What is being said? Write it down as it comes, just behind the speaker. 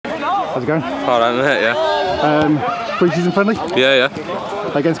How's it going? Alright, mate, yeah. Pre-season friendly? Yeah.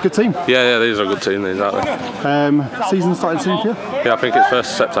 Against a good team? Yeah, these are a good team, these, aren't they? Season starting soon for you? Yeah, I think it's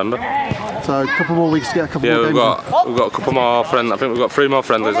 1st September. So a couple more weeks to get a couple more games. Yeah, we've got a couple more friendly. I think we've got 3 more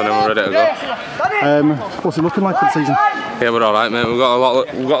friendlies and then we're ready to go. What's it looking like for the season? Yeah, we're alright, mate. We've got a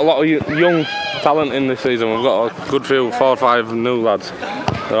lot of young talent in this season. We've got a good few, 4 or 5 new lads.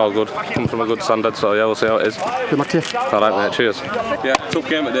 They're all good, come from a good standard, so yeah, we'll see how it is. Good luck to you. Alright, mate, cheers. Yeah, tough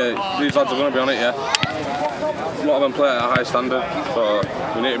game today. These lads are going to be on it, yeah. A lot of them play at a high standard, so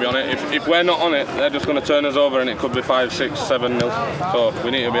we need to be on it. If we're not on it, they're just going to turn us over and it could be 5, 6, 7 nil. So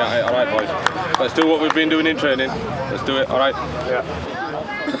we need to be at it, alright, boys. Let's do what we've been doing in training. Let's do it, alright? Yeah.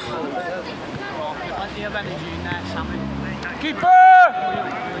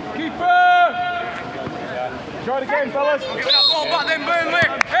 Keeper! Try it again, fellas. Give that ball back then, Burnley.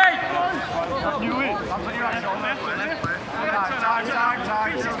 Hey! You win.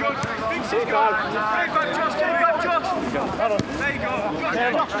 Time. This is good. This is good. Hey, back, Josh. There you go.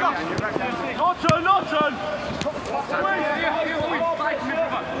 Josh. Not turn.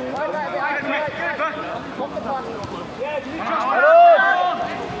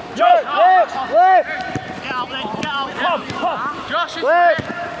 Josh is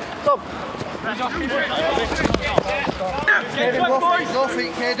stop. Go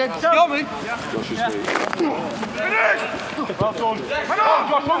feet, Caden. Go me. Josh is finish. Well done. Come on,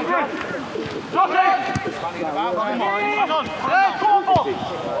 Josh, hungry. Josh, come on.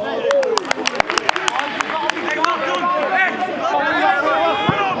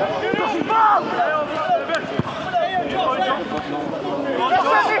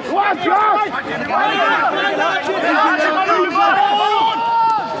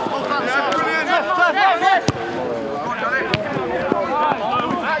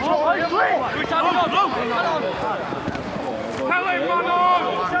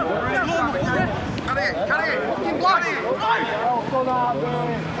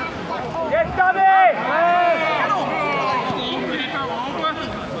 Yes, Danny!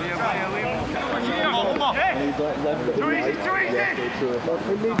 Too easy!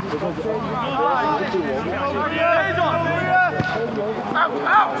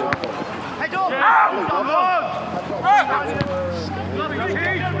 Out! Head up! Come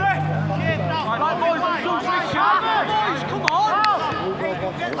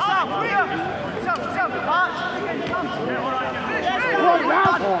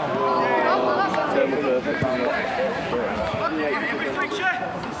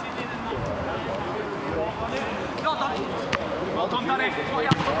Well done, Danny.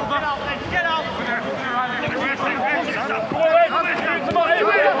 Get out!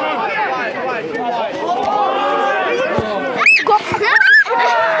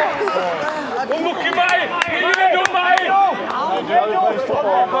 Unlucky, mate! What have you done, mate?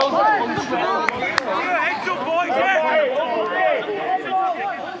 Heads up, boys!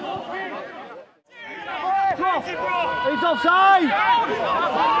 He's offside!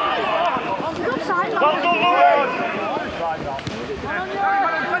 Well done, Lewis!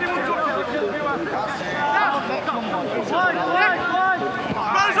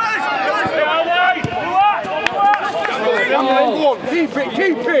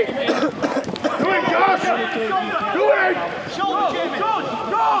 Keep it! Do it, Josh! Do it! Shoulder, Jamie!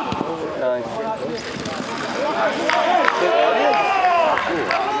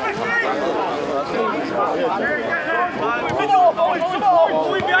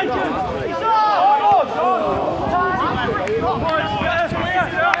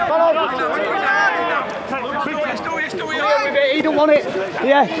 He don't want it.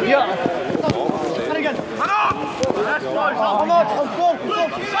 Yeah. And again. Come on.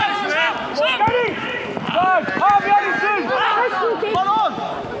 Ready? Harvey Edison. Come on.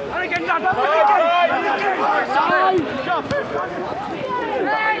 And again, Dad.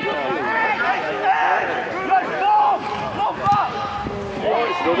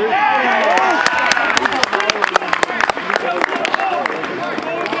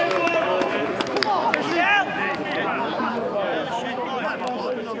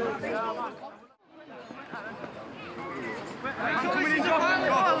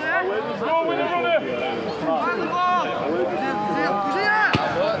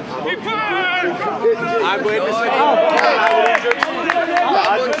 I'm waiting to see.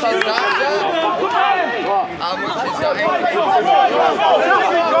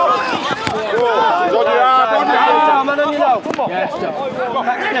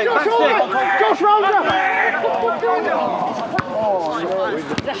 Josh Roser!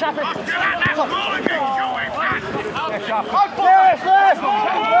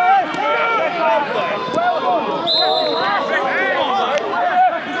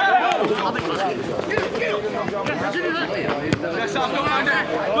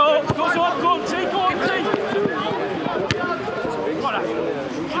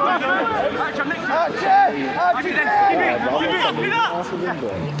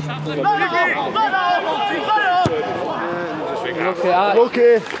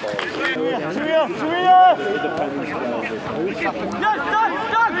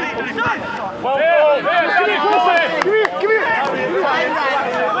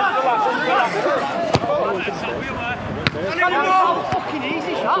 Fucking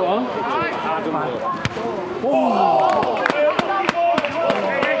easy shot. Go on.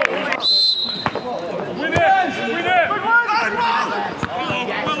 Win it!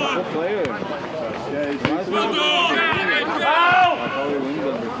 Well done!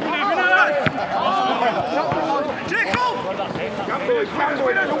 Tickle!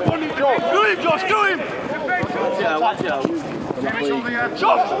 Do him, Josh, do him! Watch out.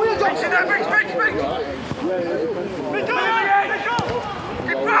 Josh! Fix it there, fix! We're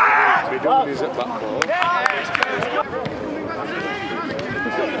doing his at back ball.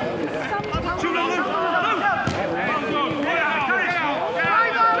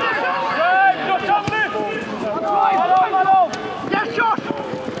 Yes, Josh!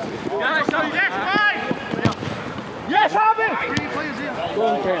 Yes, Harvey! Go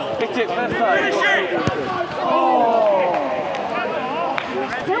on, Ken. Hit it first time. Finish it!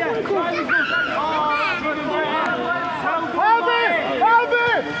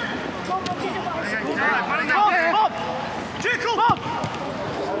 Tickle!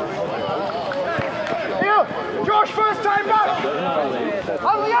 Here! Josh, first time back!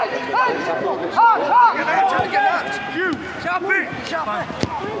 On the edge! Hard! Get that! You! Sharp it!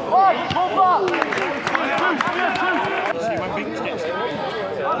 One, come back! See when big sticks.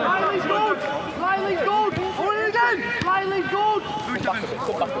 Lively's good! Lively's good! Hold it again! Lively's good!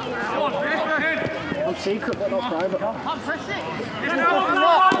 I'm secret, but not private. Can't press it!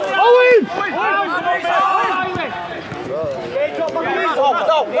 Owen!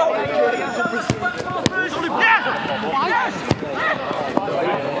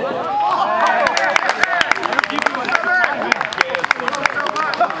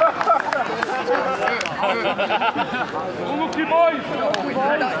 Unlucky boys!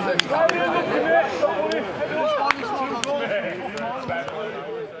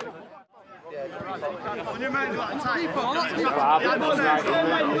 On your mind, like tight.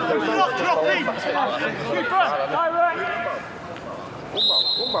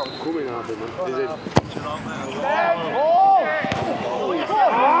 Coming out of him, is it?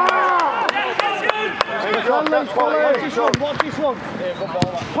 Watch this one.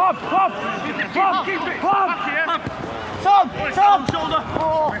 Pop! Keep it! Pop! Tom! Shoulder!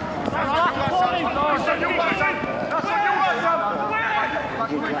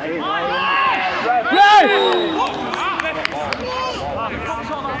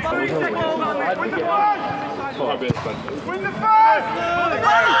 Win the first!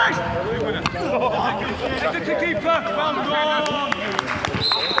 Take the keeper! Well done!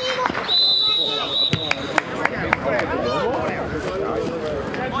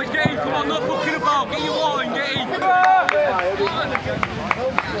 Boys, get in, come on, no fucking about. Get your water and get in.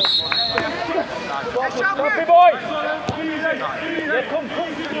 Happy boy! Yeah, come.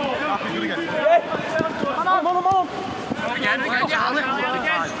 Come on. Again.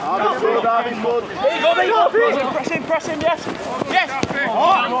 Harvey's good. There you go. Press him, yes.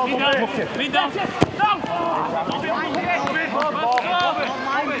 Lean down.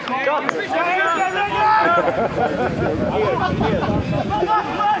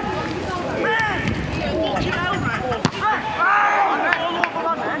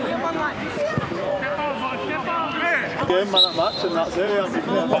 Man at match and that's it. Yeah,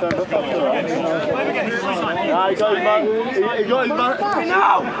 he got his man. He got his man.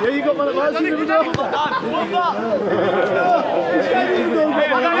 Yeah, you got man at match. You never know. Come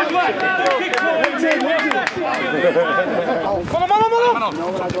on.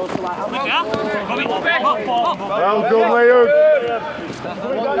 Well done, Leo.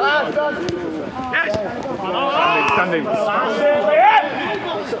 Yes. Standing.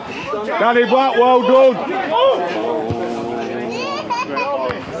 Danny Black, well done.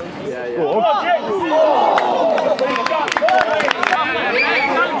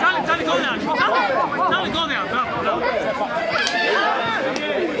 Tally, go now.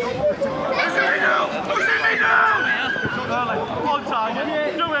 One time,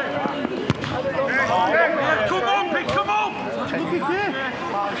 do it. Come on, Pete, come on.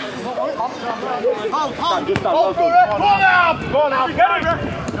 Hold for it. Go on now. Get it.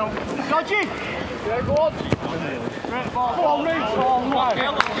 Dodgy. Yeah, go on. Go on,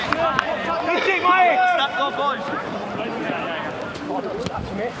 Reece. go, boys. What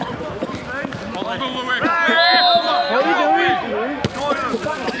are you doing?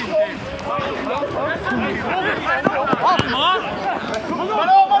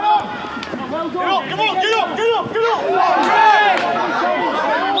 Come on! Get up!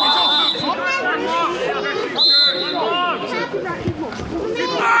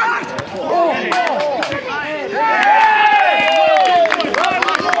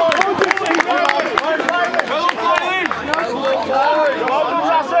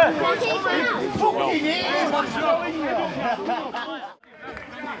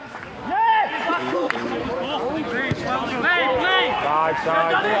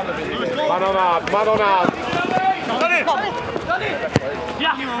 Side. Man on hard.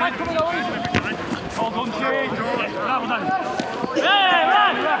 Yeah, come on. Hold on, Shane.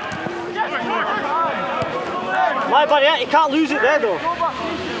 My bad, yeah, he can't lose it there though.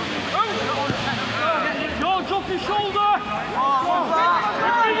 Don't drop your shoulder.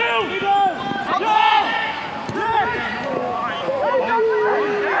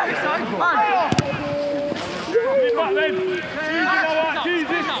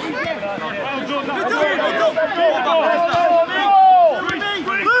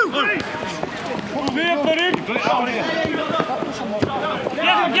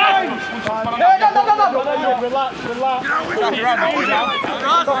 Relax.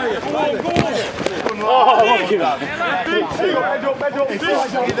 Oh, look at that. Head up.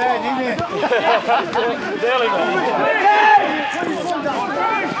 You're there, didn't you?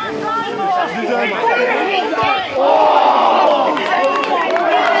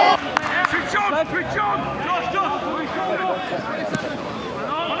 Switch on!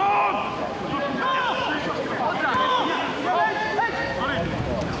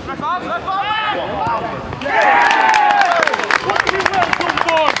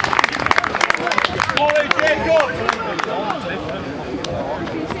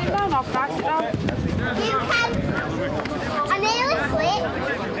 I nearly slipped.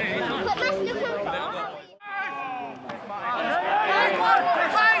 Put my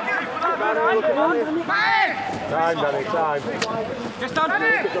Time, Danny, time. Just down.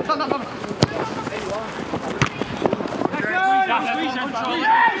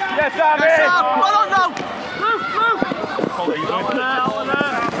 Yes, Danny! Well on now! Move!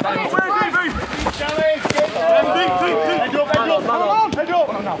 Head up!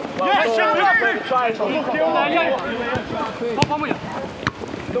 Yes, Pop on with you.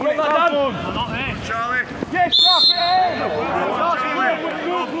 Don't let that down! Not there. Charlie! Yes, Rafi!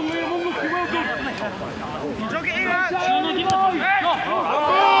 Drug it in, lads!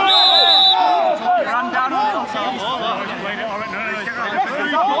 Ran down on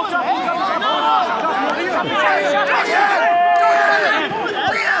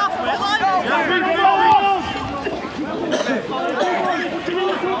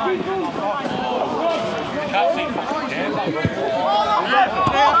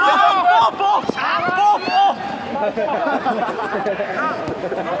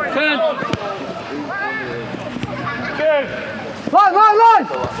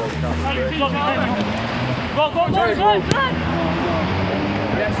Line! Go!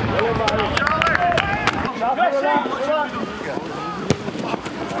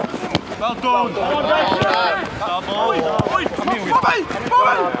 Well done! Winner!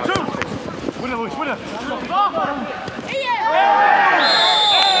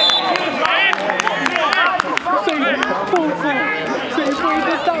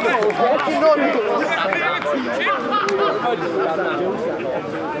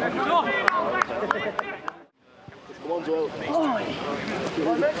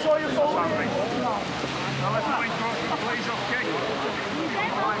 Make sure you follow me.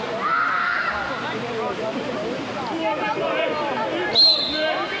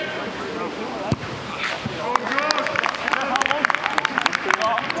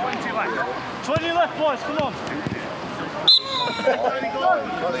 Left, boys, come on.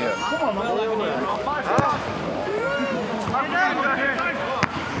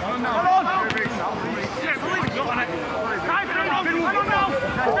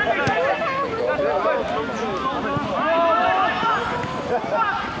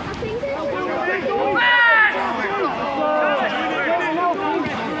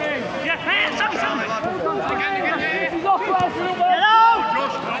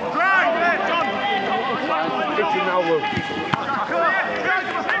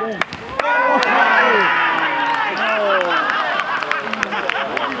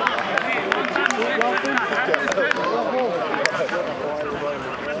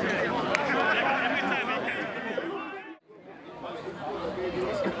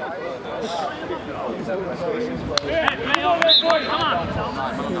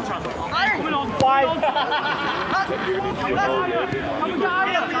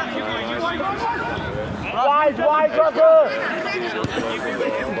 Wide, brother!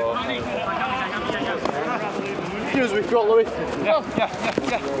 Excuse me, got Louis. Yeah.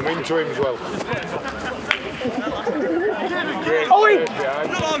 I'm into him as well.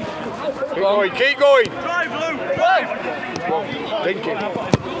 Keep going. Drive, Lou, drive! Thinking.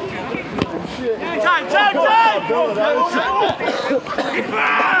 Time!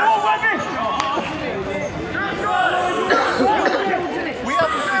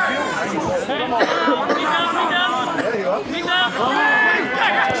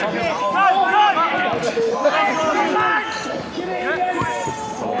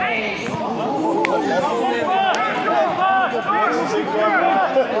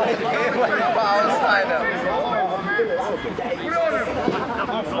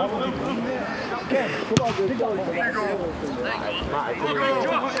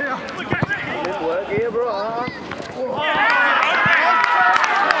 We have work here, bro.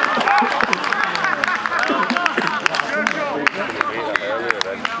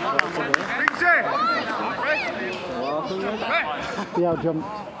 Yeah, I'll jump.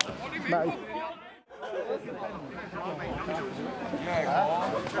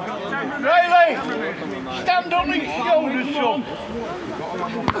 Riley! Stand on his shoulders, son!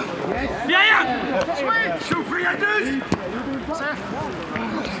 Yeah! Sweet! 2 free-handers!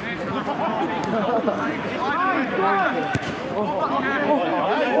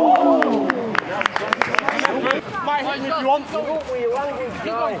 If you want to.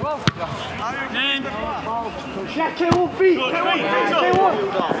 Jack, it will beat!